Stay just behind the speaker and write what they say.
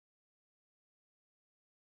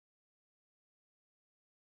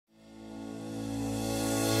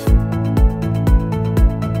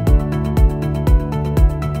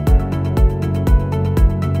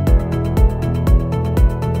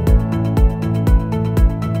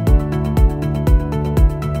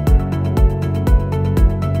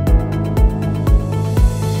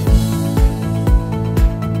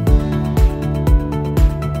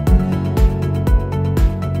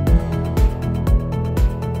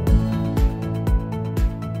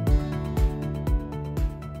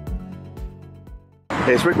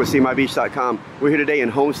Hey, it's Rick with SeeMyBeach.com. We're here today in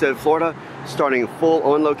Homestead, Florida, starting full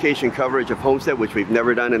on-location coverage of Homestead, which we've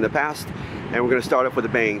never done in the past. And we're going to start off with a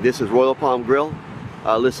bang. This is Royal Palm Grill,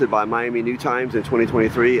 listed by Miami New Times in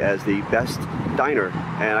 2023 as the best diner.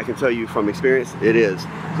 And I can tell you from experience, it is.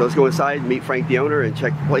 So let's go inside, meet Frank, the owner, and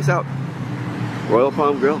check the place out. Royal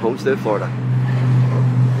Palm Grill, Homestead, Florida.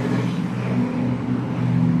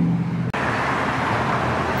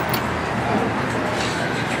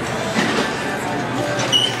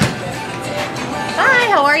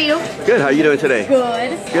 How are you? Good. How are you doing today?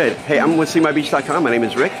 Good. Good. Hey, I'm with SeeMyBeach.com. My name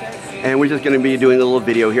is Rick, and we're just going to be doing a little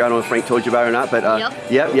video here. I don't know if Frank told you about it or not, but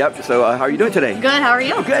yep. So how are you doing today? Good. How are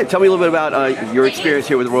you? Good. Tell me a little bit about your experience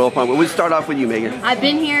here with Royal Palm. We'll start off with you, Megan. I've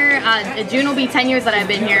been here. June will be 10 years that I've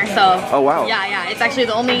been here. So. Oh wow. Yeah. It's actually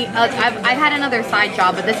the only. I've had another side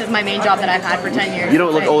job, but this is my main job that I've had for 10 years. You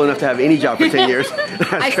don't look old enough to have any job for 10 years.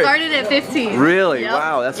 I started at 15. Really? Yep.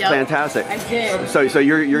 Wow, that's fantastic. I did. So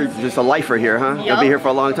you're just a lifer here, huh? Yep. You'll be here for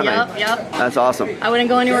a long time. Yep. That's awesome. I wouldn't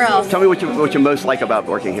go anywhere else. Tell me what you most like about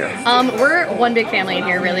working here. We're one big family in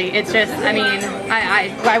here, really. It's just, I mean,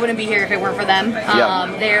 I wouldn't be here if it weren't for them.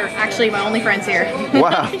 They're actually my only friends here.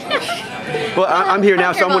 Wow. Well, I'm here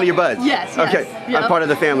now, so I'm one of your buds. Yes. Okay. Yep. I'm part of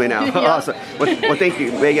the family now. Awesome. Well, thank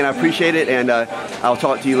you, Megan. I appreciate it, and I'll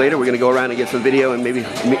talk to you later. We're going to go around and get some video, and maybe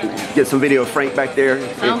get some video of Frank back there.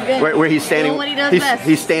 Sounds good. Where he's standing. What he does best.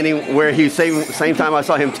 He's standing where he's same time I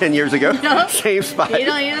saw him 10 years ago. Same spot. He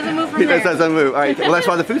doesn't move from there. He doesn't move. All right. Well, that's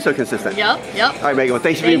why the food's so consistent. Yep. All right, Megan. Well,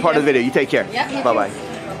 thanks for being part of the video. You take care. Yep. Bye-bye.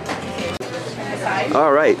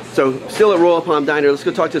 All right, so still at Royal Palm Diner. Let's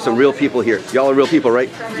go talk to some real people here. Y'all are real people, right?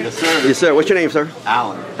 Yes, sir. Yes, sir. What's your name, sir?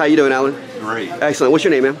 Alan. How you doing, Alan? Great. Excellent. What's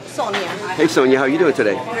your name, ma'am? Sonia. Hey, Sonia. How you doing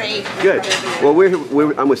today? Great. Good. Well,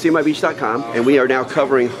 I'm with SeeMyBeach.com, and we are now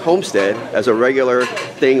covering Homestead as a regular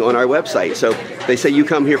thing on our website. So they say you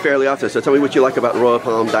come here fairly often. So tell me what you like about Royal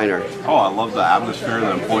Palm Diner. Oh, I love the atmosphere.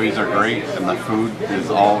 The employees are great, and the food is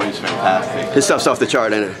always fantastic. His stuff's off the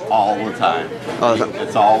chart, isn't it? All the time. All the time.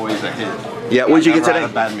 It's always a hit. Yeah. What did you get today? I had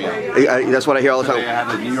a bad meal. That's what I hear all the Today time.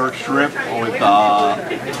 I had a New York strip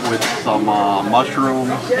with some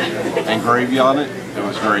mushrooms and gravy on it. It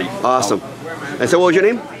was great. Awesome. And so what was your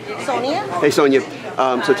name? Sonia. Hey, Sonia.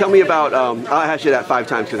 So tell me about, I'll ask you that 5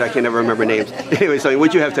 times because I can never remember names. Anyway, Sonia,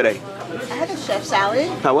 what'd you have today? I had a chef salad.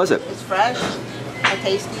 How was it? It's fresh and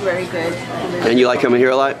tasty, very good. And you like coming here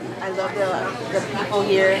a lot? I love the people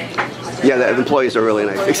here. Yeah, the employees are really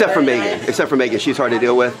nice. Except for Megan. Nice. Except for Megan. She's hard to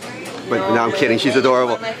deal with. But no, I'm kidding. She's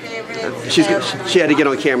adorable. One of my favorites. She had to get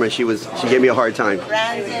on camera. She gave me a hard time.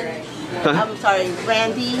 Brandon. I'm sorry,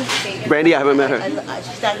 Brandy. Brandy, I haven't met her.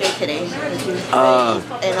 She's not here today.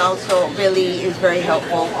 And also Billy is very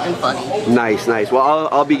helpful and funny. Nice. Well,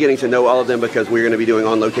 I'll be getting to know all of them because we're going to be doing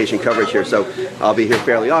on-location coverage here. So I'll be here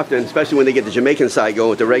fairly often, especially when they get the Jamaican side going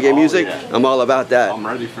with the reggae music. Yeah. I'm all about that. I'm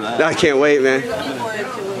ready for that. I can't wait, man.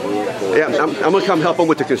 Yeah, I'm going to come help them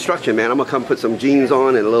with the construction, man. I'm going to come put some jeans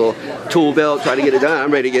on and a little tool belt, try to get it done.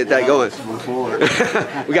 I'm ready to get that going. Move forward.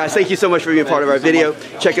 Well, guys, thank you so much for being part of our video.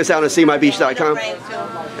 Check us out on SeeMyBeach.com.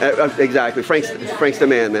 Exactly. Frank's the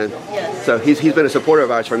man. Yes. So he's been a supporter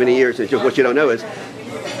of ours for many years. And just what you don't know is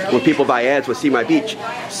when people buy ads with See My Beach,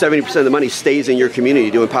 70% of the money stays in your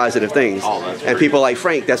community doing positive things. Oh, that's and people like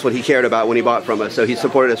Frank, that's what he cared about when he bought from us. So he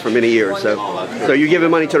supported us for many years. So you're giving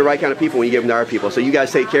money to the right kind of people when you give them to our people. So you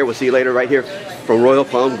guys take care. We'll see you later right here from Royal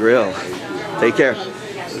Palm Grill. Take care.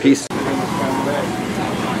 Peace.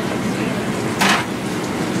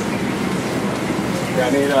 I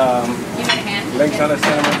need links on the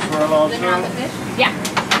cinnamon swirl also. Yeah.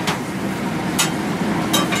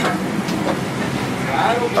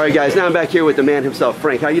 All right, guys. Now I'm back here with the man himself,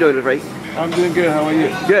 Frank. How you doing, Frank? I'm doing good. How are you?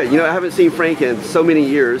 Good. You know, I haven't seen Frank in so many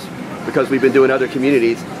years because we've been doing other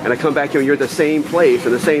communities, and I come back here and you're at the same place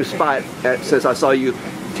in the same spot since I saw you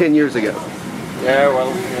 10 years ago. Yeah, well,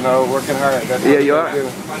 you know, working hard. That's yeah, you are.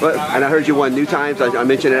 Well, and I heard you won New Times. I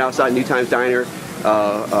mentioned it outside New Times Diner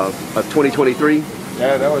of 2023.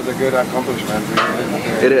 Yeah, that was a good accomplishment.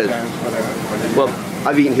 It is. Well,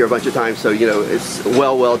 I've eaten here a bunch of times, so you know it's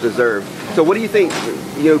well deserved. So what do you think?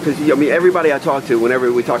 You know, because I mean, everybody I talk to,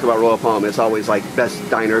 whenever we talk about Royal Palm, it's always like best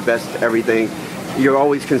diner, best everything. You're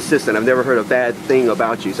always consistent. I've never heard a bad thing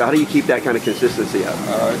about you. So how do you keep that kind of consistency up?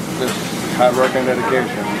 Just hard work and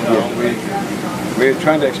dedication. You know, we're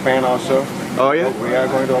trying to expand also. Oh yeah? We are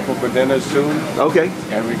going to open for dinner soon. Okay.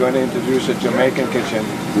 And we're going to introduce a Jamaican kitchen.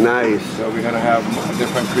 Nice. So we're going to have a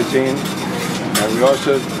different cuisine. And we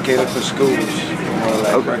also cater for schools. You know,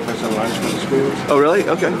 like breakfast and lunch for the schools. Oh really?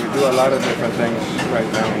 Okay. So we do a lot of different things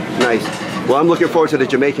right now. Nice. Well, I'm looking forward to the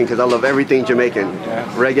Jamaican because I love everything Jamaican. Yeah.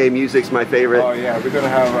 Reggae music's my favorite. Oh yeah, we're gonna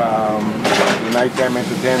have the nighttime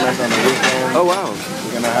entertainment on the weekend. Oh wow.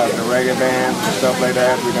 We're gonna have the reggae bands and stuff like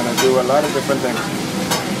that. We're gonna do a lot of different things.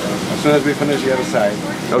 As soon as we finish the other side,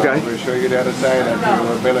 okay, we'll show you the other side. And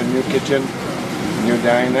we'll build a new kitchen, new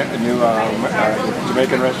diner, a new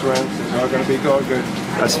Jamaican restaurants. It's all gonna be all good.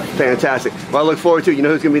 That's fantastic. Well, I look forward to it. You know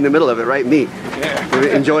who's going to be in the middle of it, right? Me. Yeah. We're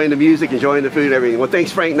enjoying the music, enjoying the food and everything. Well,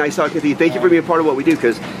 thanks, Frank. Nice talking to you. Thank you for being a part of what we do,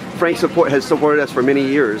 because Frank has supported us for many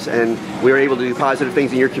years, and we are able to do positive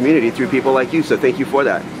things in your community through people like you, so thank you for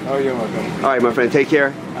that. Oh, you're welcome. All right, my friend. Take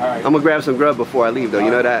care. All right. I'm going to grab some grub before I leave, though.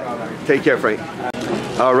 You know that? Take care, Frank.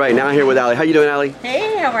 All right, now I'm here with Allie. How you doing, Allie?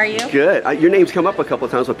 Hey, how are you? Good. Your name's come up a couple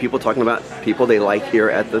of times with people talking about people they like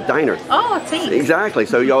here at the diner. Oh, thanks. Exactly.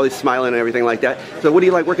 So you're always smiling and everything like that. So what do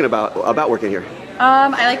you like working about working here?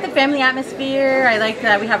 I like the family atmosphere. I like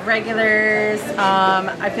that we have regulars.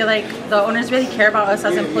 I feel like the owners really care about us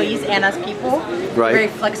as employees and as people. Right. Very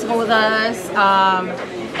flexible with us.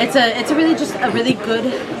 It's a really just a really good,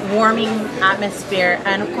 warming atmosphere,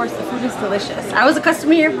 and of course the food is delicious. I was a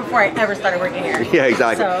customer here before I ever started working here. Yeah,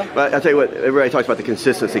 exactly. So. But I'll tell you what, everybody talks about the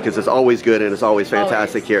consistency because it's always good and it's always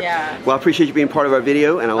fantastic here. Yeah. Well, I appreciate you being part of our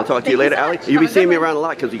video, and I will talk to you later, Allie. You'll be seeing me around a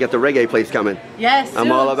lot because you got the reggae place coming. Yes.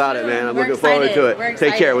 I'm all about it, man. I'm looking forward to it.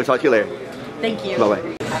 Take care. We'll talk to you later. Thank you.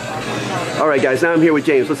 Bye-bye. All right, guys. Now I'm here with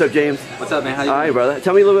James. What's up, James? What's up, man? How you All right, doing? brother.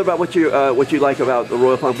 Tell me a little bit about what you like about the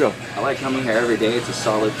Royal Palm Grill. I like coming here every day. It's a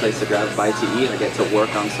solid place to grab a bite to eat. I get to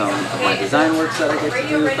work on some of my design works that I get to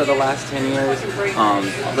do for the last 10 years. All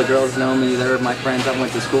the girls know me. They're my friends. I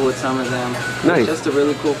went to school with some of them. Nice. It's just a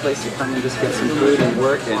really cool place to come and just get some food and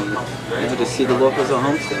work and just see the locals of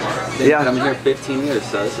Homestead. Yeah. I'm here 15 years,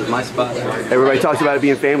 so this is my spot. Everybody talks about it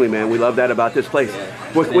being family, man. We love that about this place.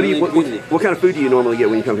 What kind of food do you normally get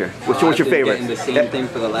when you come here? What's your favorite? I've been getting the same thing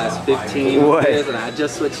for the last 15 years, and I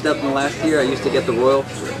just switched up in the last year. I used to get the Royal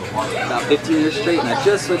about 15 years straight, and I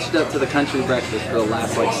just switched up to the country breakfast for the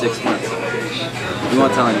last like 6 months. You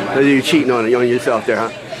won't tell anybody. You're cheating on yourself there,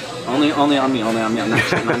 huh? Only on me. I'm not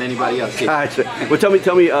cheating on anybody else. Gotcha. Well, tell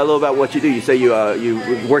me a little about what you do. You say you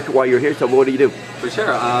work while you're here. So what do you do? For sure.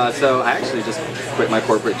 So I actually just quit my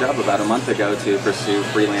corporate job about a month ago to pursue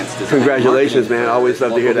freelance design. Congratulations, man. I always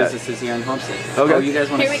love to hear that. Businesses here in Homestead. Okay. Oh, you guys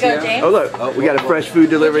want to Here we see go, it? James. Oh look, we got a fresh food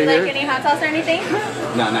delivery Would you here. like any hot sauce or anything?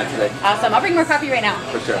 No, not today. Awesome. I'll bring more coffee right now.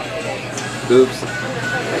 For sure. Oops.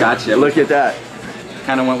 Gotcha. Look at that.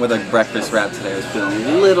 Kind of went with a breakfast wrap today. I was feeling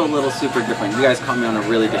a little super different. You guys caught me on a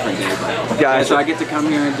really different day. Gotcha. And so I get to come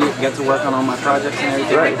here and get to work on all my projects and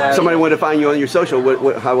everything like that. Somebody wanted to find you on your social.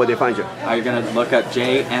 How would they find you? You're going to look up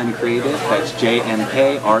JN Creative. That's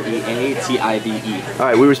JNKREATIVE. All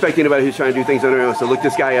right, we respect anybody who's trying to do things on their own, so look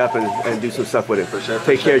this guy up and do some stuff with it. For sure.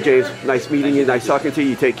 Take care, James. Nice meeting you. Nice talking to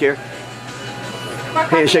you. Take care.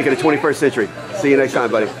 Handshake of the 21st century. See you next time,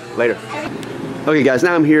 buddy. Later. Okay, guys,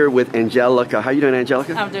 now I'm here with Angelica. How you doing,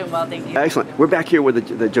 Angelica? I'm doing well, thank you. Excellent. We're back here where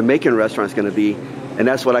the Jamaican restaurant's going to be, and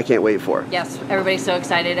that's what I can't wait for. Yes, everybody's so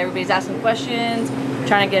excited. Everybody's asking questions,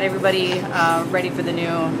 trying to get everybody ready for the new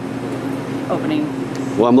opening.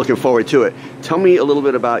 Well, I'm looking forward to it. Tell me a little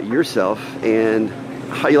bit about yourself and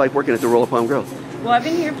how you like working at the Royal Palm Grill. Well, I've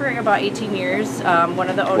been here for about 18 years, one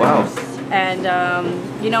of the owners. Wow. And,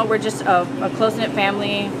 you know, we're just a close-knit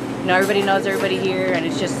family. You know, everybody knows everybody here, and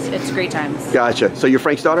it's great times. Gotcha. So you're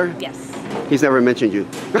Frank's daughter? Yes. He's never mentioned you.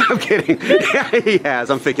 I'm kidding. He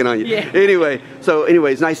has. I'm picking on you. Yeah. Anyway,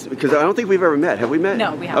 it's nice because I don't think we've ever met. Have we met?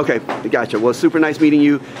 No, we haven't. Okay, gotcha. Well, super nice meeting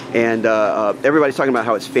you. And everybody's talking about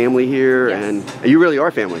how it's family here, Yes. and you really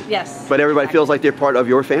are family. Yes. But everybody feels like they're part of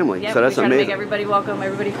your family. Yeah, So that's we're trying to amazing. make everybody welcome,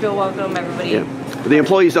 everybody feel welcome, everybody. Yeah. The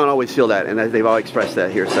employees don't always feel that, and they've all expressed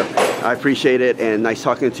that here. So I appreciate it, and nice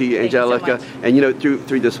talking to you, Thank you so Angelica. much. And you know,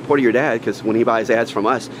 through the support of your dad, because when he buys ads from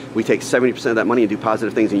us, we take 70% of that money and do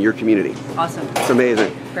positive things in your community. Awesome. It's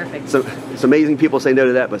amazing. Perfect. So it's amazing people say no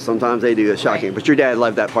to that, but sometimes they do. It's shocking. Right. But your dad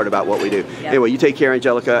loved that part about what we do. Yeah. Anyway, you take care,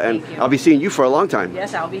 Angelica, and Thank you. I'll be seeing you for a long time.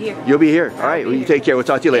 Yes, I'll be here. You'll be here. All I'll right. be Well, you here. take care. We'll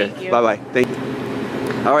talk to you later. Thank you. Bye-bye. Thank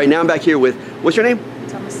you. All right. Now I'm back here with, what's your name?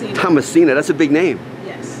 Thomasina. Thomasina. That's a big name.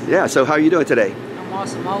 Yes. Yeah. So how are you doing today? I'm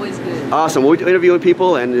awesome. Always good. Awesome. We're interviewing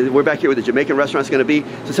people, and we're back here where the Jamaican restaurant's going to be.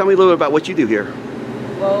 So tell me a little bit about what you do here.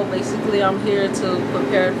 Well, basically, I'm here to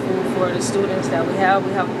prepare food for the students that we have.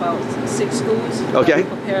 We have about 6 schools. Okay. We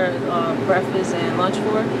prepare breakfast and lunch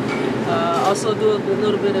for. Also do a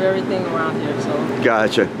little bit of everything around here. So.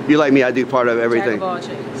 Gotcha. You like me, I do part of everything. Jack of all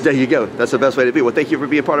trades. There you go. That's the best way to be. Well, thank you for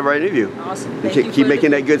being part of our interview. Awesome. And Thank you keep for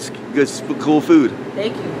making that good, cool food.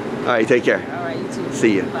 Thank you. All right, take care. All right, you too.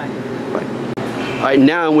 See ya. Bye. Bye. All right,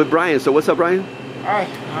 now I'm with Brian. So what's up, Brian? All right.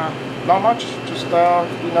 Not much. Just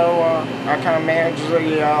you know, I kind of manage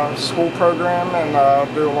the school program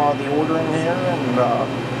and do a lot of the ordering here, and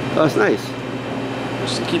that's nice.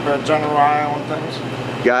 Just to keep a general eye on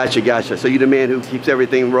things. Gotcha, gotcha. So you're the man who keeps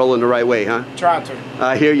everything rolling the right way, huh? Try to.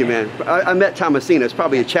 I hear you, man. I met Thomasina. It's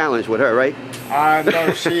probably a challenge with her, right? I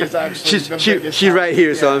know she is actually she's right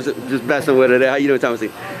here, so I'm just messing with her. How you doing,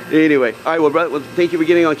 Thomasina? Anyway, all right, well, brother, well, thank you for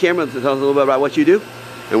getting on camera. Tell us a little bit about what you do,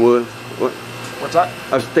 and we'll. What's that?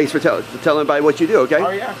 Thanks for telling everybody what you do, okay? Oh,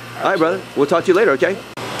 yeah. Absolutely. All right, brother. We'll talk to you later, okay?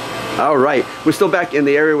 All right. We're still back in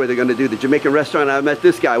the area where they're going to do the Jamaican restaurant. I met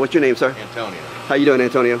this guy. What's your name, sir? Antonio. How you doing,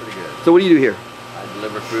 Antonio? Pretty good. So what do you do here? I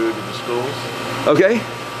deliver food to the schools. Okay.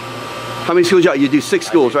 How many schools you do? 6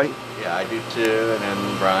 schools, right? Yeah, I do 2, and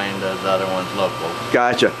then Brian does the other ones local.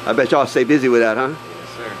 Gotcha. I bet y'all stay busy with that, huh? Yes,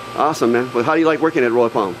 sir. Awesome, man. Well, how do you like working at Royal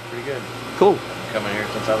Palm? Pretty good. Cool. I've been coming here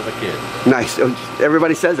since I was a kid. Nice.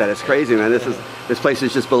 Everybody says that. It's crazy, man. This place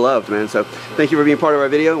is just beloved, man. So thank you for being part of our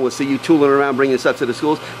video. We'll see you tooling around bringing stuff to the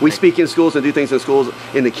schools. We speak in schools and do things in schools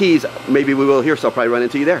in the Keys. Maybe we will here, so I'll probably run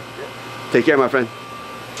into you there. Take care, my friend.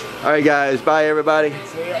 All right, guys. Bye, everybody.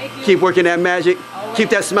 Keep working that magic. Keep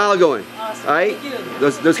that smile going. Awesome. All right?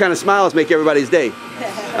 Those kind of smiles make everybody's day.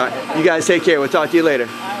 All right. You guys take care. We'll talk to you later. All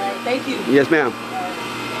right. Thank you. Yes, ma'am.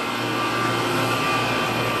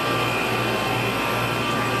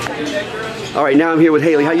 All right, now I'm here with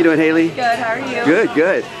Haley. How you doing, Haley? Good, how are you? Good,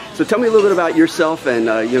 good. So tell me a little bit about yourself and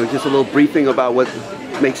you know, just a little briefing about what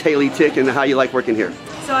makes Haley tick and how you like working here.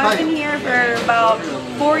 So I've been here for about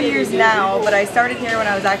 4 years now, but I started here when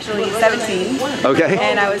I was actually 17. Okay.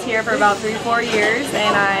 And I was here for about 3-4 years,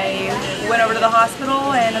 and I went over to the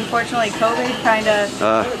hospital, and unfortunately COVID kind of,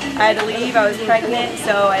 I had to leave. I was pregnant,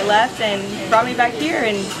 so I left and brought me back here,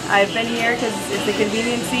 and I've been here because it's the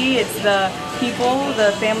conveniency, it's the people,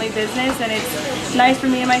 the family business, and it's nice for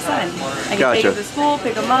me and my son. I can take him to school,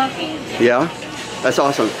 pick him up. Yeah, that's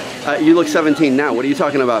awesome. You look 17 now. What are you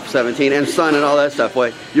talking about? 17 and son and all that stuff.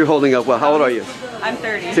 Boy, you're holding up well. How old are you? I'm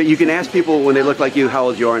 30. So you can ask people when they look like you how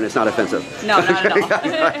old you are, and it's not offensive. No, not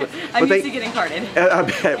at all. I'm used to getting carded. I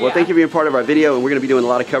bet. Well, thank you for being part of our video, and we're going to be doing a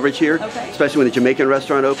lot of coverage here, especially when the Jamaican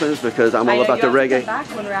restaurant opens, because I'm all about the reggae. Back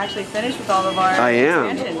when we're actually finished with all of our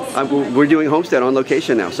expansions. We're doing Homestead on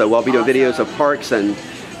location now, so I'll be doing videos of parks, and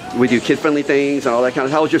we do kid-friendly things and all that kind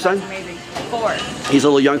of. How old's your son? Amazing. 4. He's a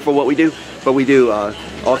little young for what we do, but we do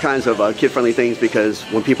all kinds of kid-friendly things, because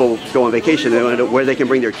when people go on vacation, they want to know where they can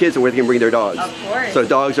bring their kids and where they can bring their dogs. Of course. So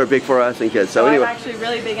dogs are big for us and kids. So anyway. I'm actually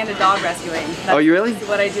really big into dog rescuing. Oh, you really? That's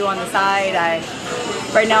what I do on the side.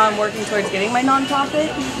 Right now I'm working towards getting my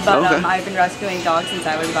nonprofit, but I've been rescuing dogs since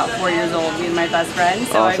I was about 4 years old, me and my best friend.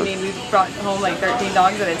 So awesome. I mean, we've brought home like 13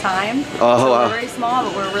 dogs at a time. Oh, so wow. we're very small,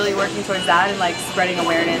 but we're really working towards that and like spreading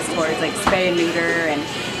awareness towards like spay and neuter and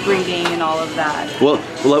breeding and all of that.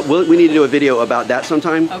 Well, we need to do a video about that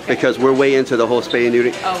sometime, because we're way into the whole spay and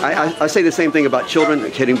neuter. I say the same thing about children.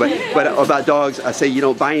 I'm kidding, but about dogs, I say you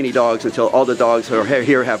don't buy any dogs until all the dogs who are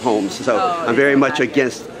here have homes. So I'm very much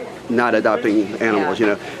against not adopting animals, you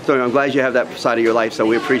know. So I'm glad you have that side of your life, so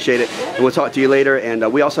we appreciate it. And we'll talk to you later.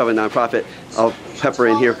 And we also have a nonprofit I'll pepper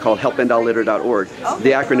in here called helpendalllitter.org,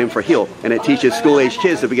 the acronym for HEAL, and it teaches school-age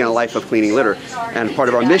kids to begin a life of cleaning litter. And part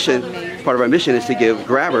of our mission is to give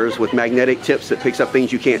grabbers with magnetic tips that picks up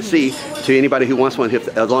things you can't see to anybody who wants one.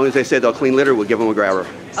 As long as they say they'll clean litter, we'll give them a grabber.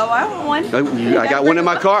 Oh, I want one. I got one in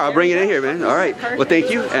my car. I'll bring it in here, man. All right. Well, thank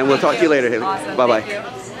you, and we'll talk to you later, Haley. Awesome.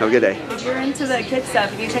 Bye-bye. Have a good day. If you're into the kid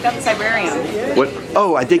stuff, you can check out the Cybrarium. What?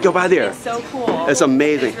 Oh, I did go by there. It's so cool. It's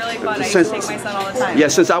amazing. It's really fun. I used to take my son all the time. Yeah,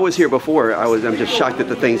 since I was here before, I'm just shocked at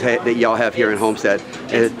the things that y'all have here in Homestead.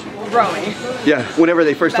 Growing. Yeah, whenever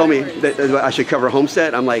they first told me that I should cover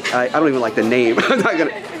Homestead, I'm like, I don't even like the name. I'm not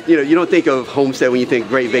gonna, you don't think of Homestead when you think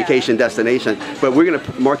great vacation destination, but we're gonna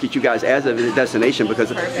market you guys as a destination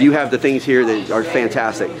because you have the things here that are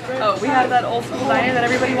fantastic. Oh, we have that old school diner that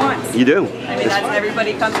everybody wants. You do. I mean,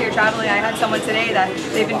 everybody comes here traveling. I had someone today that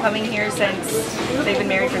they've been coming here since, they've been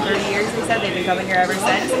married for 30 years, they said. They've been coming here ever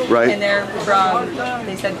since. Right. And they're from,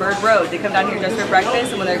 they said Bird Road. They come down here just for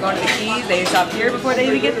breakfast, and when they're going to the Keys, they stop here before they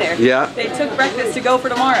even get there. Yeah. They took breakfast to go for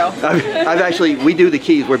tomorrow. I've actually, we do the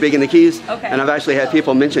Keys. We're big in the Keys. Okay. And I've actually had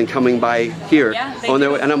people mention coming by here. Yeah, on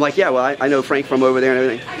their way, and I'm like, yeah, well, I know Frank from over there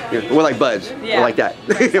and everything. Yeah, we're like buds. Yeah. We're like that.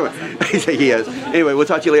 Anyway, he is. Anyway, we'll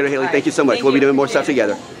talk to you later, Haley. Thank you so much. We'll be doing more stuff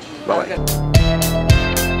together. Bye-bye.